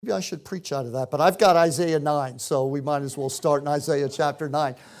Maybe I should preach out of that, but I've got Isaiah 9, so we might as well start in Isaiah chapter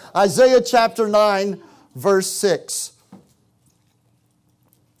 9. Isaiah chapter 9, verse 6.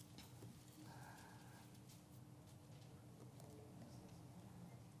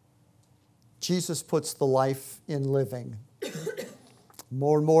 Jesus puts the life in living.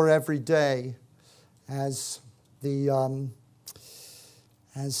 More and more every day as we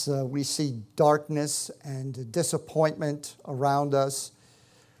see darkness and disappointment around us,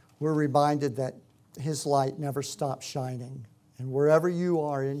 we're reminded that His light never stops shining. And wherever you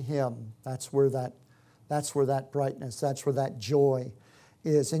are in Him, that's where that brightness, that's where that joy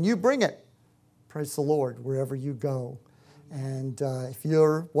is. And you bring it, praise the Lord, wherever you go. And if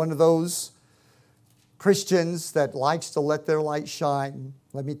you're one of those Christians that likes to let their light shine,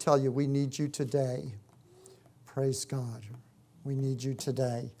 let me tell you, we need you today. Praise God. We need you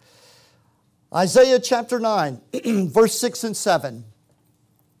today. Isaiah chapter 9, verse 6 and 7.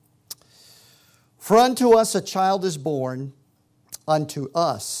 For unto us a child is born, unto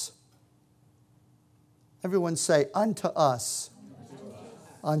us. Everyone say, unto us.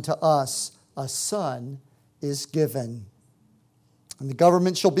 Unto us a son is given. And the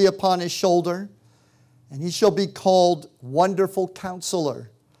government shall be upon his shoulder, and he shall be called Wonderful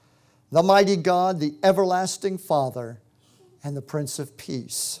Counselor, the Mighty God, the Everlasting Father, and the Prince of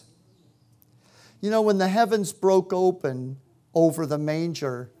Peace. You know, when the heavens broke open over the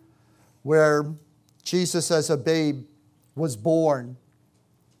manger where Jesus as a babe was born,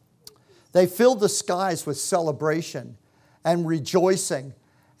 they filled the skies with celebration and rejoicing,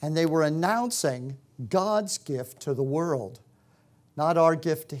 and they were announcing God's gift to the world. Not our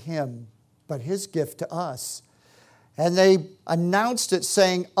gift to Him, but His gift to us. And they announced it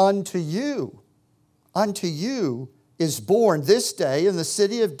saying, unto you is born this day in the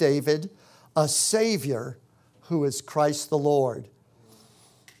city of David a Savior who is Christ the Lord.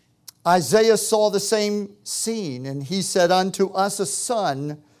 Isaiah saw the same scene, and he said, unto us a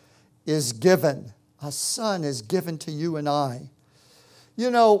son is given. A son is given to you and I. You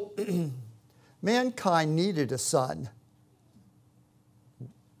know, mankind needed a son,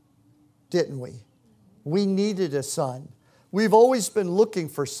 didn't we? We needed a son. We've always been looking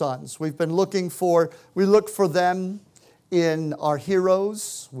for sons. We look for them in our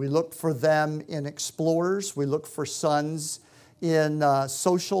heroes. We look for them in explorers. We look for sons in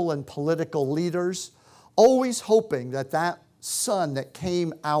social and political leaders, always hoping that that son that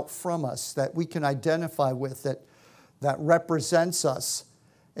came out from us, that we can identify with, that represents us,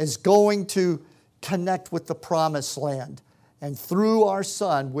 is going to connect with the promised land. And through our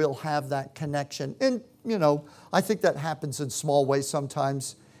son, we'll have that connection. And, you know, I think that happens in small ways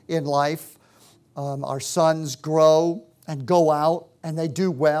sometimes in life. Our sons grow and go out, and they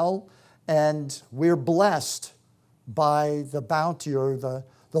do well, and we're blessed by the bounty or the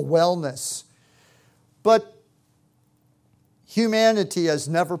wellness. But humanity has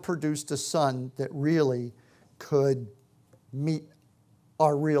never produced a son that really could meet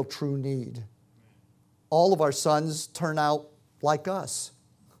our real true need. All of our sons turn out like us.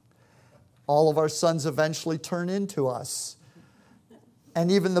 All of our sons eventually turn into us. And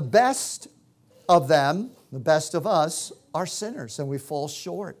even the best of them, the best of us, are sinners, and we fall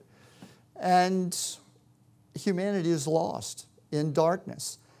short. And humanity is lost in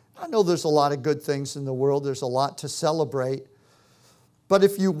darkness. I know there's a lot of good things in the world. There's a lot to celebrate. But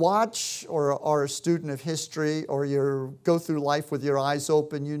if you watch or are a student of history or you go through life with your eyes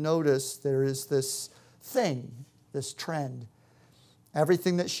open, you notice there is this thing, this trend.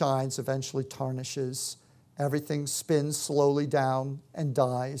 Everything that shines eventually tarnishes. Everything spins slowly down and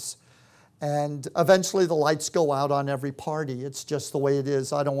dies. And eventually the lights go out on every party. It's just the way it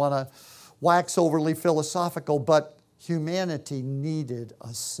is. I don't want to wax overly philosophical, but humanity needed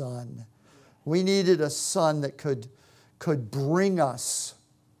a son. We needed a son that could bring us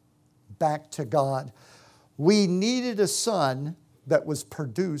back to God. We needed a son that was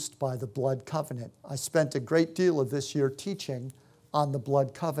produced by the blood covenant. I spent a great deal of this year teaching on the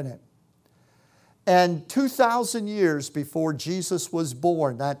blood covenant. And 2,000 years before Jesus was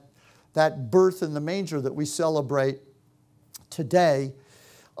born, that birth in the manger that we celebrate today,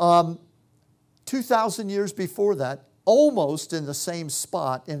 2,000 years before that, almost in the same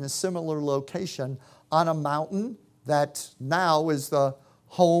spot, in a similar location, on a mountain that now is the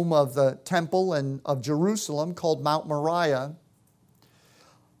home of the temple and of Jerusalem, called Mount Moriah,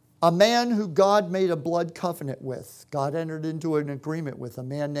 a man who God made a blood covenant with. God entered into an agreement with a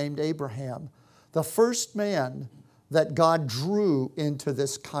man named Abraham, the first man that God drew into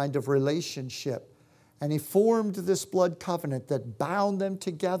this kind of relationship. And He formed this blood covenant that bound them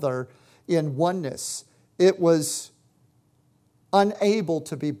together in oneness. It was unable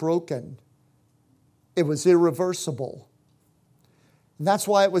to be broken. It was irreversible. And that's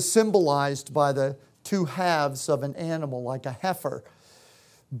why it was symbolized by the two halves of an animal, like a heifer,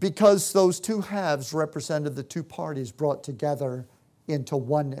 because those two halves represented the two parties brought together into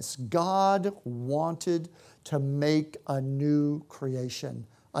oneness. God wanted to make a new creation,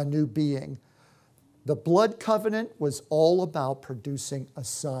 a new being. The blood covenant was all about producing a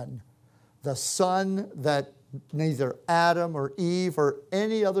son, the son that neither Adam or Eve or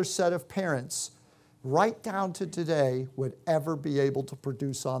any other set of parents, right down to today, would ever be able to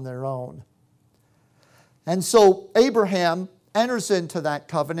produce on their own. And so Abraham enters into that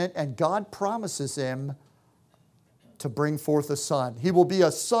covenant, and God promises him to bring forth a son. He will be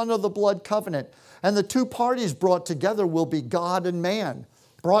a son of the blood covenant. And the two parties brought together will be God and man,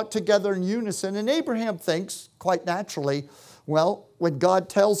 brought together in unison. And Abraham thinks, quite naturally, well, when God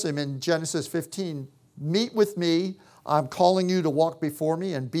tells him in Genesis 15, meet with me, I'm calling you to walk before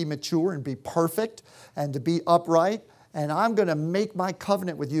me and be mature and be perfect and to be upright, and I'm going to make my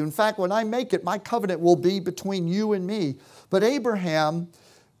covenant with you. In fact, when I make it, my covenant will be between you and me. But Abraham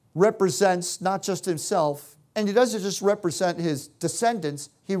represents not just himself, and he doesn't just represent his descendants,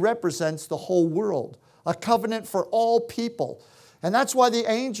 he represents the whole world, a covenant for all people. And that's why the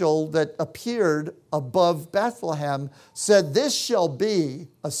angel that appeared above Bethlehem said, this shall be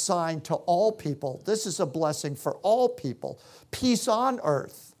a sign to all people. This is a blessing for all people. Peace on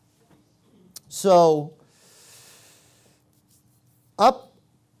earth. So, up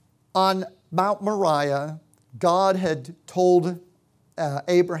on Mount Moriah, God had told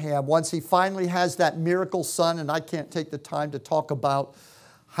Abraham, once he finally has that miracle son, and I can't take the time to talk about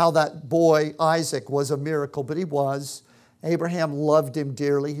how that boy Isaac was a miracle, but he was. Abraham loved him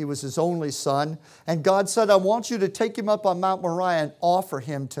dearly. He was his only son. And God said, I want you to take him up on Mount Moriah and offer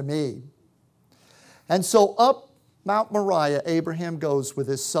him to me. And so up Mount Moriah, Abraham goes with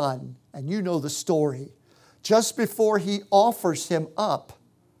his son. And you know the story. Just before he offers him up,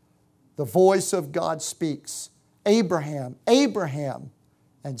 the voice of God speaks, Abraham, Abraham,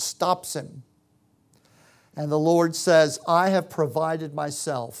 and stops him. And the Lord says, I have provided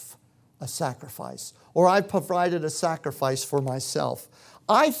myself a sacrifice, or I've provided a sacrifice for myself.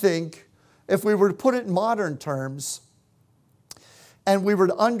 I think if we were to put it in modern terms, and we were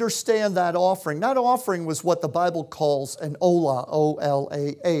to understand that offering was what the Bible calls an olah,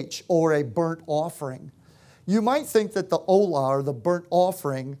 O-L-A-H, or a burnt offering. You might think that the olah, or the burnt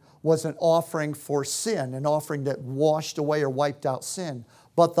offering, was an offering for sin, an offering that washed away or wiped out sin.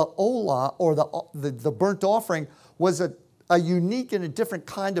 But the olah, or the burnt offering, was a unique and a different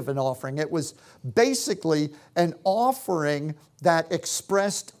kind of an offering. It was basically an offering that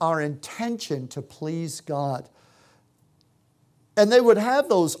expressed our intention to please God. And they would have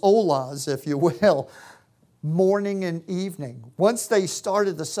those olahs, if you will, morning and evening. Once they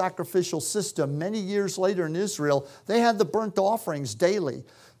started the sacrificial system, many years later in Israel, they had the burnt offerings daily.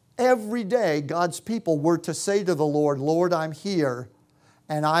 Every day, God's people were to say to the Lord, Lord, I'm here,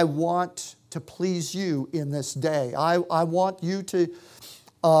 and I want to please you in this day. I want you to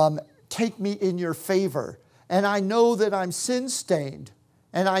take me in your favor. And I know that I'm sin-stained,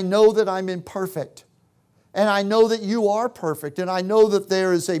 and I know that I'm imperfect, and I know that you are perfect, and I know that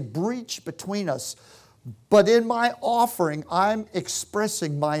there is a breach between us. But in my offering, I'm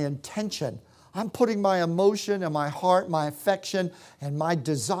expressing my intention. I'm putting my emotion and my heart, my affection, and my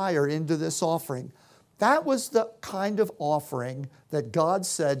desire into this offering. That was the kind of offering that God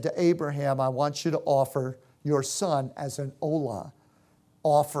said to Abraham, I want you to offer your son as an olah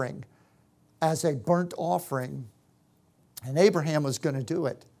offering, as a burnt offering. And Abraham was going to do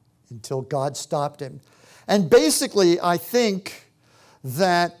it until God stopped him. And basically, I think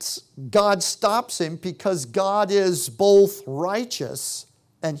that God stops him because God is both righteous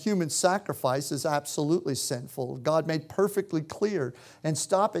and human sacrifice is absolutely sinful. God made perfectly clear in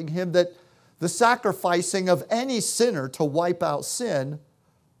stopping him that the sacrificing of any sinner to wipe out sin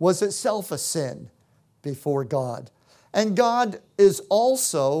was itself a sin before God. And God is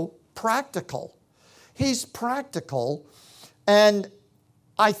also practical. He's practical, and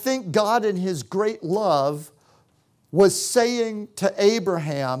I think God in His great love was saying to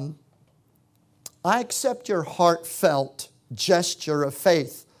Abraham, I accept your heartfelt gesture of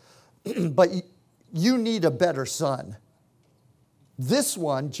faith, but you need a better son. This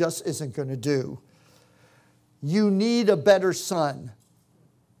one just isn't going to do. You need a better son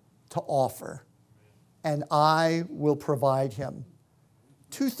to offer, and I will provide him.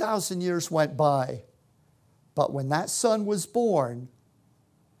 2,000 years went by, but when that son was born,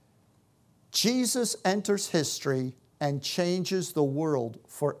 Jesus enters history and changes the world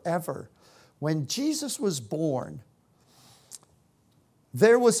forever. When Jesus was born,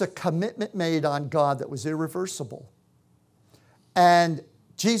 there was a commitment made on God that was irreversible. And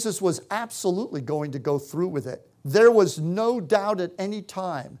Jesus was absolutely going to go through with it. There was no doubt at any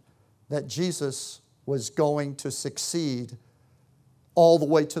time that Jesus was going to succeed all the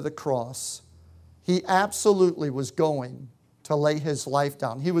way to the cross. He absolutely was going to lay his life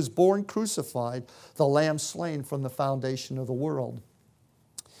down. He was born crucified, the Lamb slain from the foundation of the world.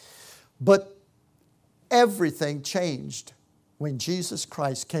 But everything changed when Jesus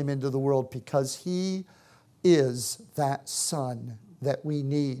Christ came into the world, because he is that Son that we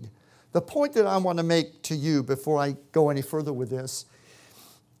need. The point that I want to make to you before I go any further with this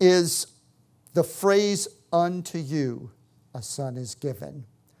is the phrase, unto you a son is given.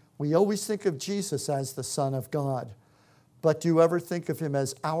 We always think of Jesus as the Son of God, but do you ever think of him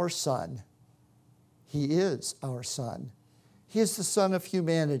as our Son? He is our Son. He is the Son of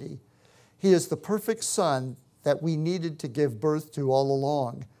humanity. He is the perfect Son that we needed to give birth to all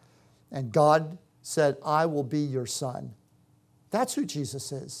along. And God said, I will be your Son. That's who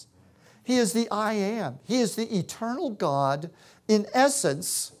Jesus is. He is the I Am. He is the eternal God in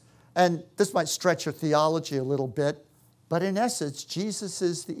essence, and this might stretch your theology a little bit, but in essence, Jesus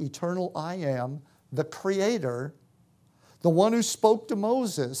is the eternal I Am, the Creator, the one who spoke to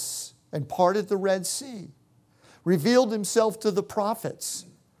Moses and parted the Red Sea, revealed himself to the prophets,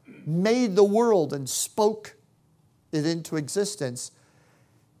 made the world and spoke it into existence.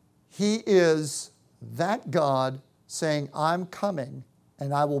 He is that God saying, I'm coming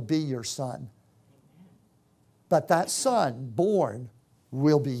and I will be your Son. But that Son born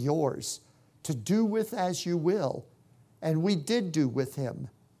will be yours to do with as you will. And we did do with him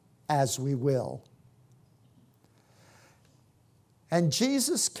as we will. And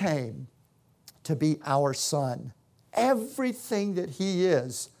Jesus came to be our Son. Everything that he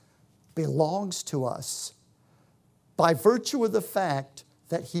is belongs to us by virtue of the fact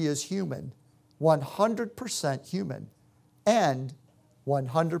that he is human, 100% human, and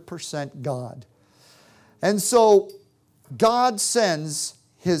 100% God. And so God sends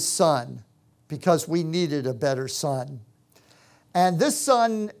his Son because we needed a better Son. And this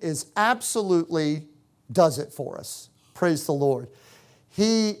Son is absolutely does it for us. Praise the Lord.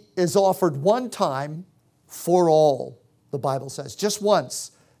 He is offered one time for all, the Bible says. Just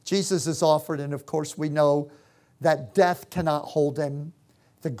once. Jesus is offered, and of course we know that death cannot hold him.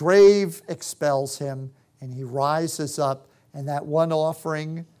 The grave expels him, and he rises up, and that one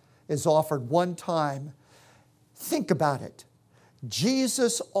offering is offered one time. Think about it.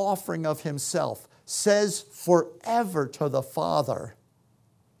 Jesus' offering of himself says forever to the Father,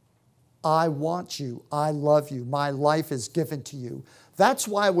 I want you, I love you, my life is given to you. That's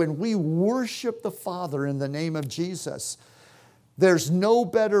why when we worship the Father in the name of Jesus, there's no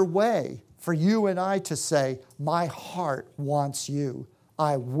better way for you and I to say, my heart wants you.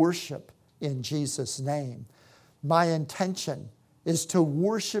 I worship in Jesus' name. My intention is to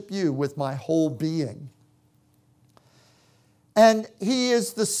worship you with my whole being. And he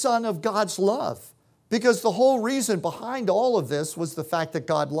is the Son of God's love, because the whole reason behind all of this was the fact that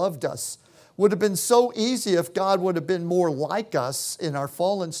God loved us. Would have been so easy if God would have been more like us in our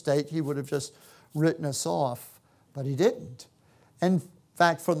fallen state. He would have just written us off, but he didn't. In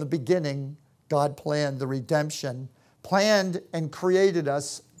fact, from the beginning, God planned the redemption, planned and created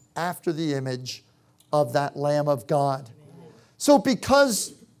us after the image of that Lamb of God. So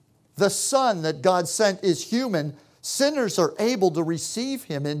because the Son that God sent is human, sinners are able to receive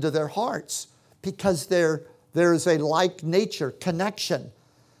him into their hearts because there is a like nature connection.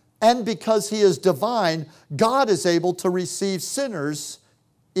 And because he is divine, God is able to receive sinners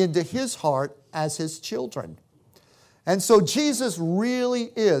into his heart as his children. And so Jesus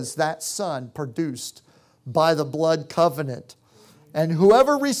really is that Son produced by the blood covenant. And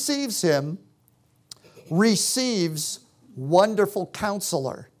whoever receives him receives Wonderful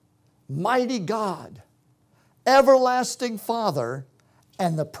Counselor, Mighty God, Everlasting Father,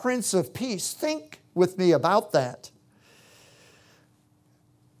 and the Prince of Peace. Think with me about that.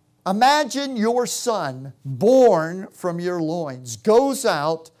 Imagine your son, born from your loins, goes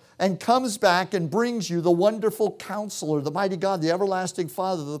out and comes back and brings you the Wonderful Counselor, the Mighty God, the Everlasting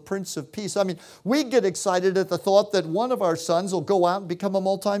Father, the Prince of Peace. I mean, we get excited at the thought that one of our sons will go out and become a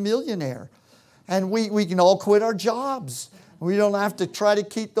multimillionaire. And we can all quit our jobs. We don't have to try to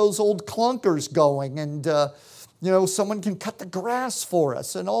keep those old clunkers going. And, someone can cut the grass for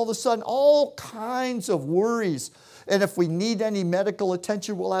us. And all of a sudden, all kinds of worries. And if we need any medical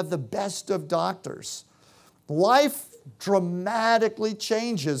attention, we'll have the best of doctors. Life dramatically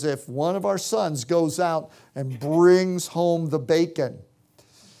changes if one of our sons goes out and brings home the bacon.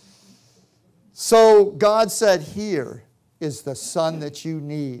 So God said, here, is the son that you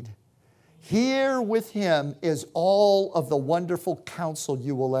need. Here with him is all of the wonderful counsel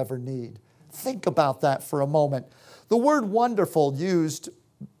you will ever need. Think about that for a moment. The word wonderful used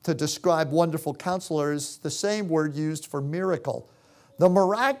to describe wonderful counselor is the same word used for miracle. The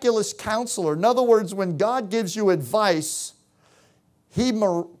miraculous counselor. In other words, when God gives you advice, he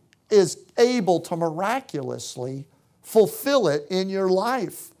is able to miraculously fulfill it in your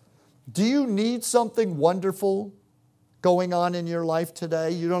life. Do you need something wonderful going on in your life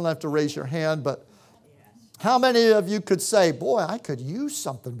today? You don't have to raise your hand, but how many of you could say, boy, I could use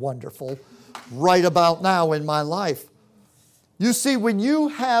something wonderful right about now in my life? You see, when you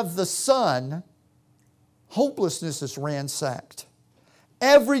have the Son, hopelessness is ransacked.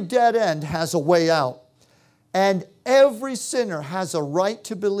 Every dead end has a way out. And every sinner has a right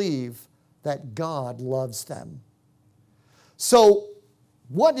to believe that God loves them. So,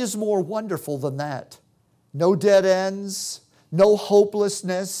 what is more wonderful than that? No dead ends, no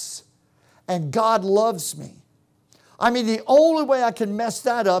hopelessness, and God loves me. I mean, the only way I can mess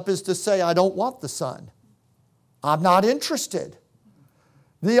that up is to say, I don't want the Son. I'm not interested.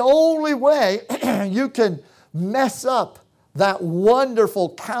 The only way you can mess up that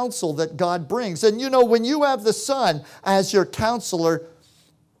wonderful counsel that God brings. And you know, when you have the Son as your counselor,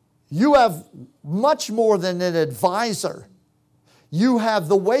 you have much more than an advisor. You have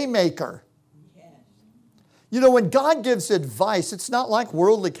the waymaker. You know, when God gives advice, it's not like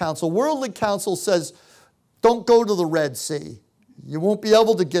worldly counsel. Worldly counsel says, don't go to the Red Sea. You won't be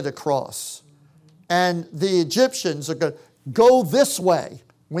able to get across. And the Egyptians are going to go this way.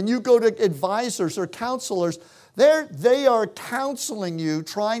 When you go to advisors or counselors, they are counseling you,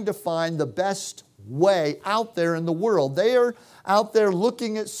 trying to find the best way out there in the world. They are out there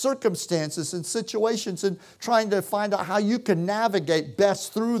looking at circumstances and situations and trying to find out how you can navigate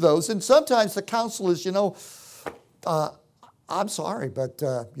best through those. And sometimes the counsel is, I'm sorry, but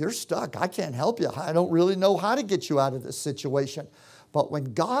you're stuck. I can't help you. I don't really know how to get you out of this situation. But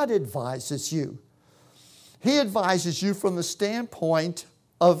when God advises you, He advises you from the standpoint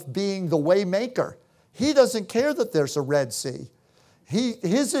of being the way maker. He doesn't care that there's a Red Sea.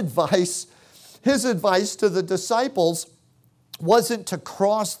 His advice to the disciples wasn't to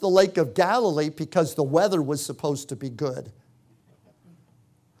cross the Lake of Galilee because the weather was supposed to be good.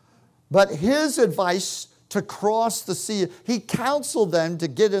 But his advice to cross the sea, he counseled them to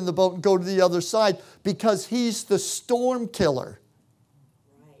get in the boat and go to the other side because he's the storm killer.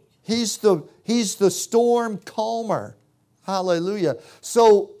 He's the storm calmer. Hallelujah.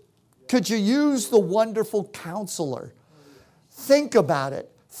 So could you use the wonderful counselor? Think about it.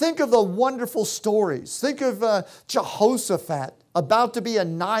 Think of the wonderful stories. Think of Jehoshaphat about to be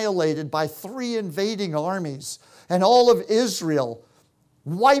annihilated by 3 invading armies and all of Israel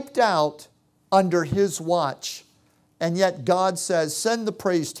wiped out under his watch. And yet God says, send the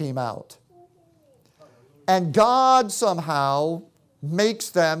praise team out. And God somehow makes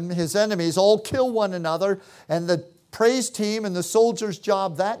them, his enemies, all kill one another. And the praise team and the soldiers'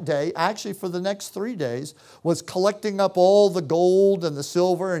 job that day, actually for the next 3 days, was collecting up all the gold and the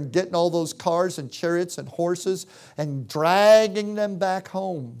silver and getting all those cars and chariots and horses and dragging them back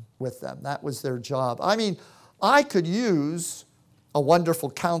home with them. That was their job. I mean, I could use a wonderful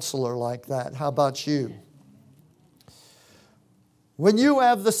counselor like that. How about you? When you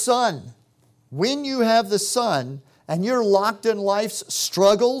have the Son, and you're locked in life's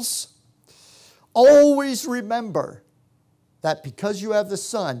struggles, always remember that because you have the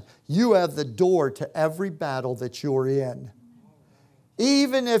Son, you have the door to every battle that you're in.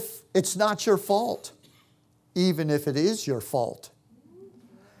 Even if it's not your fault, even if it is your fault.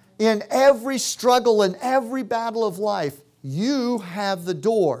 In every struggle, in every battle of life, you have the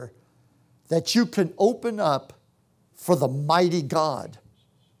door that you can open up for the mighty God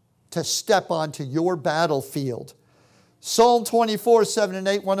to step onto your battlefield. Psalm 24, 7 and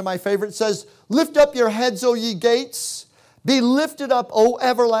 8, one of my favorites, says, lift up your heads, O ye gates. Be lifted up, O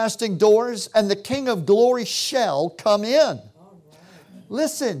everlasting doors, and the King of glory shall come in.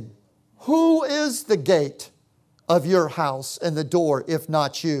 Listen, who is the gate of your house and the door, if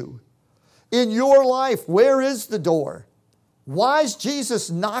not you? In your life, where is the door? Why is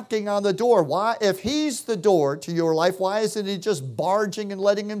Jesus knocking on the door? Why, if He's the door to your life, why isn't He just barging and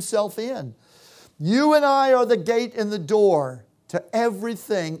letting Himself in? You and I are the gate and the door to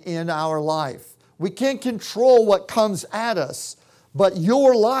everything in our life. We can't control what comes at us, but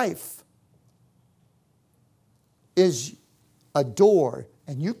your life is a door,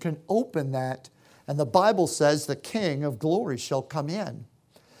 and you can open that, and the Bible says the King of glory shall come in.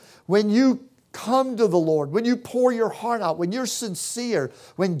 When you come to the Lord, when you pour your heart out, when you're sincere,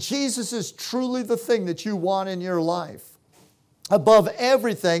 when Jesus is truly the thing that you want in your life, Above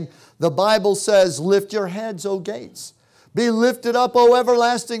everything, the Bible says, lift your heads, O gates. Be lifted up, O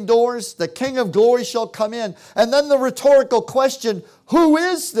everlasting doors. The King of glory shall come in. And then the rhetorical question, who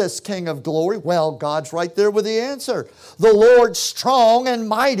is this King of glory? Well, God's right there with the answer. The Lord strong and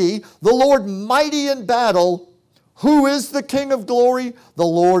mighty, the Lord mighty in battle. Who is the King of glory? The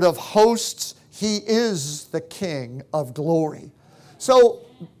Lord of hosts. He is the King of glory. So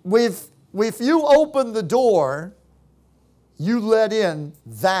if you open the door, you let in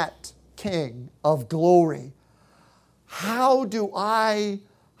that King of glory. How do I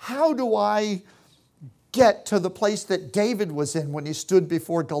get to the place that David was in when he stood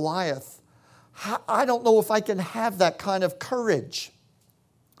before Goliath? I don't know if I can have that kind of courage.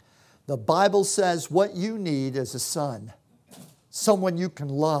 The Bible says what you need is a son, someone you can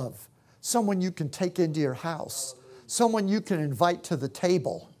love, someone you can take into your house, someone you can invite to the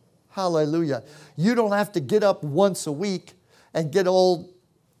table. Hallelujah. You don't have to get up once a week and get all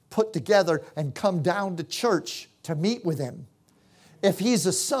put together and come down to church to meet with him. If he's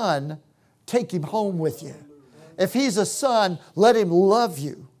a son, take him home with you. If he's a son, let him love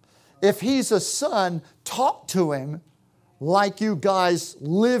you. If he's a son, talk to him like you guys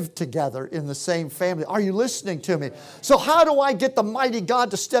live together in the same family. Are you listening to me? So how do I get the mighty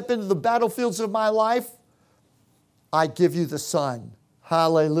God to step into the battlefields of my life? I give you the son.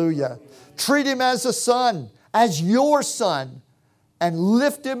 Hallelujah. Treat him as a son, as your son, and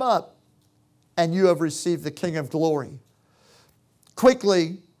lift him up, and you have received the King of glory.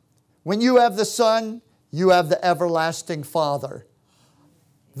 Quickly, when you have the Son, you have the everlasting Father.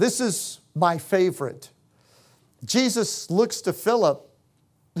 This is my favorite. Jesus looks to Philip,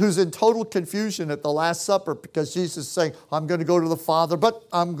 who's in total confusion at the Last Supper because Jesus is saying, I'm going to go to the Father, but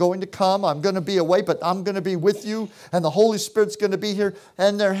I'm going to come. I'm going to be away, but I'm going to be with you, and the Holy Spirit's going to be here.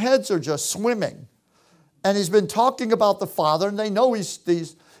 And their heads are just swimming. And he's been talking about the Father, and they know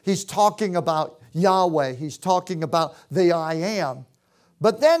he's talking about Yahweh. He's talking about the I Am.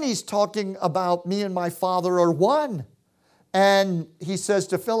 But then he's talking about me and my Father are one. And he says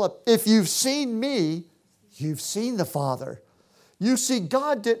to Philip, if you've seen me, you've seen the Father. You see,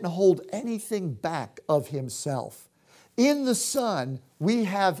 God didn't hold anything back of himself. In the Son, we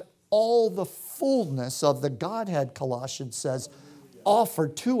have all the fullness of the Godhead, Colossians says,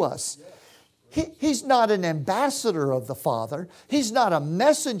 offered to us. He's not an ambassador of the Father. He's not a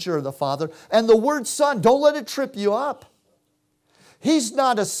messenger of the Father. And the word son, don't let it trip you up. He's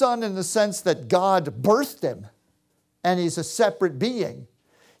not a son in the sense that God birthed him and he's a separate being.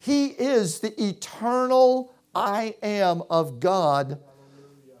 He is the eternal I Am of God,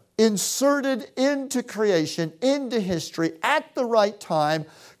 inserted into creation, into history, at the right time,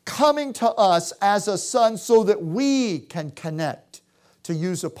 coming to us as a son so that we can connect. To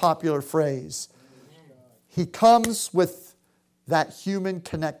use a popular phrase, he comes with that human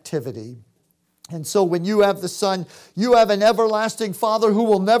connectivity. And so when you have the Son, you have an everlasting Father who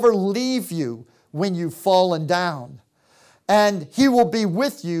will never leave you when you've fallen down. And he will be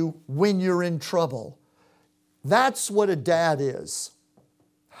with you when you're in trouble. That's what a dad is.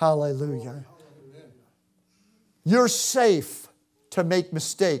 Hallelujah. You're safe to make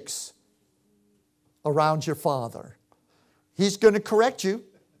mistakes around your father. He's going to correct you,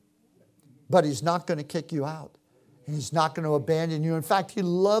 but he's not going to kick you out. And he's not going to abandon you. In fact, he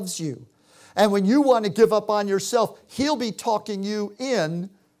loves you. And when you want to give up on yourself, he'll be talking you in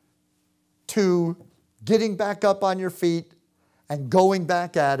to getting back up on your feet and going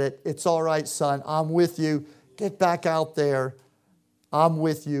back at it. It's all right, son. I'm with you. Get back out there. I'm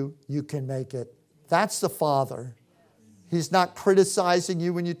with you. You can make it. That's the Father. He's not criticizing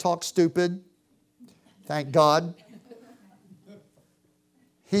you when you talk stupid. Thank God.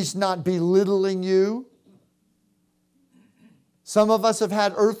 He's not belittling you. Some of us have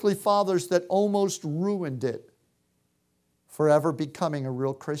had earthly fathers that almost ruined it forever becoming a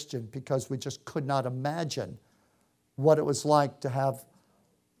real Christian because we just could not imagine what it was like to have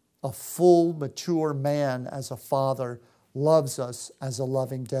a full, mature man as a father loves us as a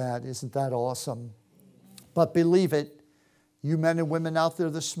loving dad. Isn't that awesome? But believe it, you men and women out there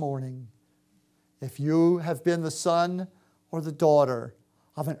this morning, if you have been the son or the daughter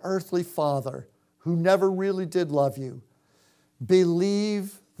of an earthly father who never really did love you,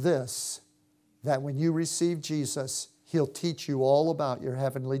 believe this, that when you receive Jesus, he'll teach you all about your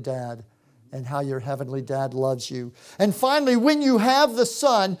heavenly dad and how your heavenly dad loves you. And finally, when you have the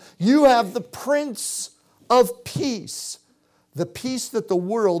Son, you have the Prince of Peace, the peace that the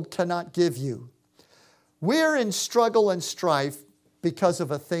world cannot give you. We're in struggle and strife because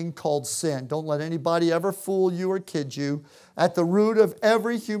of a thing called sin. Don't let anybody ever fool you or kid you. At the root of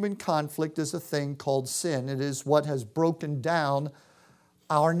every human conflict is a thing called sin. It is what has broken down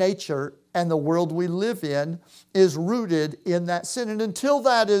our nature, and the world we live in is rooted in that sin. And until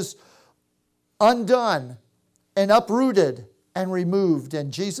that is undone and uprooted and removed,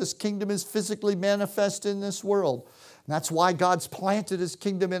 and Jesus' kingdom is physically manifest in this world, and that's why God's planted His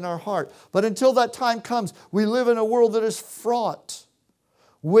kingdom in our heart. But until that time comes, we live in a world that is fraught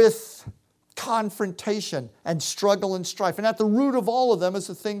with confrontation and struggle and strife. And at the root of all of them is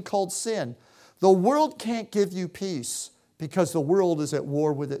a thing called sin. The world can't give you peace because the world is at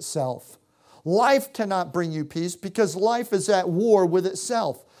war with itself. Life cannot bring you peace because life is at war with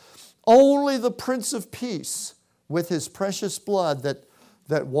itself. Only the Prince of Peace, with His precious blood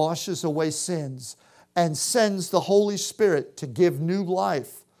that washes away sins and sends the Holy Spirit to give new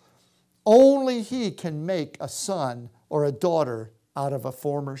life, only He can make a son or a daughter out of a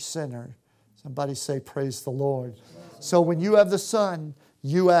former sinner. Somebody say, praise the Lord. So when you have the Son,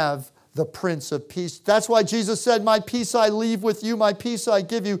 you have the Prince of Peace. That's why Jesus said, my peace I leave with you, my peace I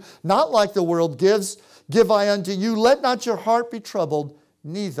give you, not like the world gives, give I unto you. Let not your heart be troubled,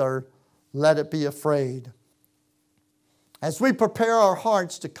 neither let it be afraid. As we prepare our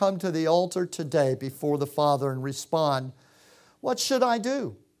hearts to come to the altar today before the Father and respond, what should I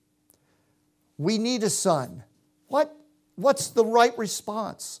do? We need a son. What's the right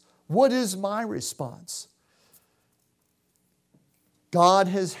response? What is my response? God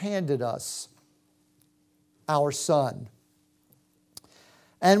has handed us our Son.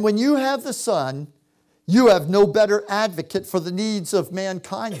 And when you have the Son, you have no better advocate for the needs of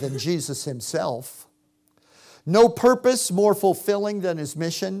mankind than Jesus Himself. No purpose more fulfilling than His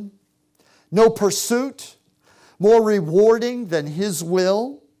mission. No pursuit more rewarding than His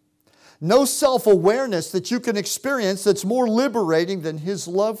will. No self-awareness that you can experience that's more liberating than His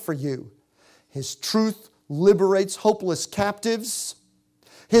love for you. His truth liberates hopeless captives.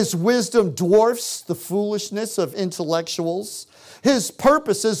 His wisdom dwarfs the foolishness of intellectuals. His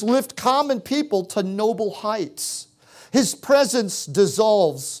purposes lift common people to noble heights. His presence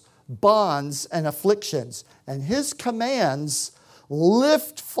dissolves bonds and afflictions. And His commands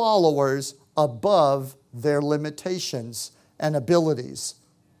lift followers above their limitations and abilities.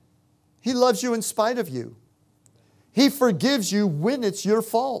 He loves you in spite of you. He forgives you when it's your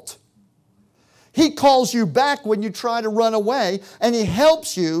fault. He calls you back when you try to run away, and He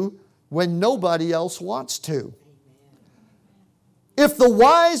helps you when nobody else wants to. If the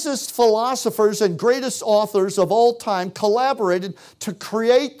wisest philosophers and greatest authors of all time collaborated to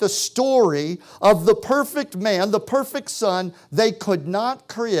create the story of the perfect man, the perfect Son, they could not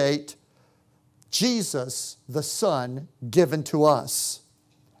create Jesus, the Son, given to us.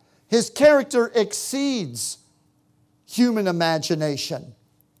 His character exceeds human imagination.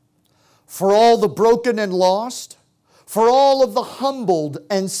 For all the broken and lost, for all of the humbled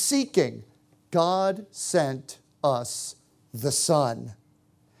and seeking, God sent us the Son.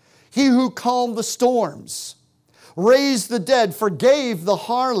 He who calmed the storms, raised the dead, forgave the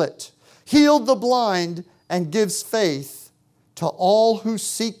harlot, healed the blind, and gives faith to all who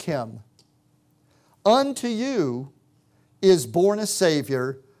seek Him. Unto you is born a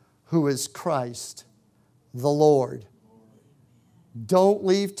Savior, who is Christ the Lord. Don't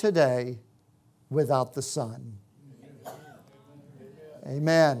leave today without the Son.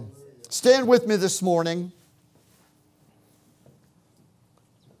 Amen. Stand with me this morning.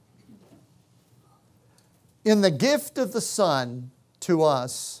 In the gift of the Son to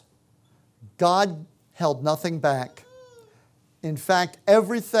us, God held nothing back. In fact,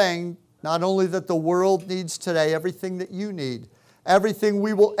 everything, not only that the world needs today, everything that you need, everything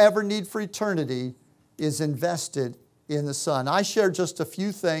we will ever need for eternity is invested in the Son. I share just a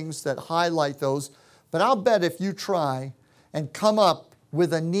few things that highlight those, but I'll bet if you try and come up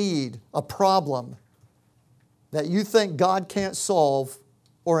with a need, a problem that you think God can't solve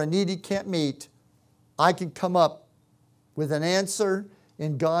or a need He can't meet, I can come up with an answer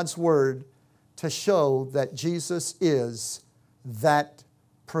in God's Word to show that Jesus is that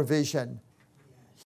provision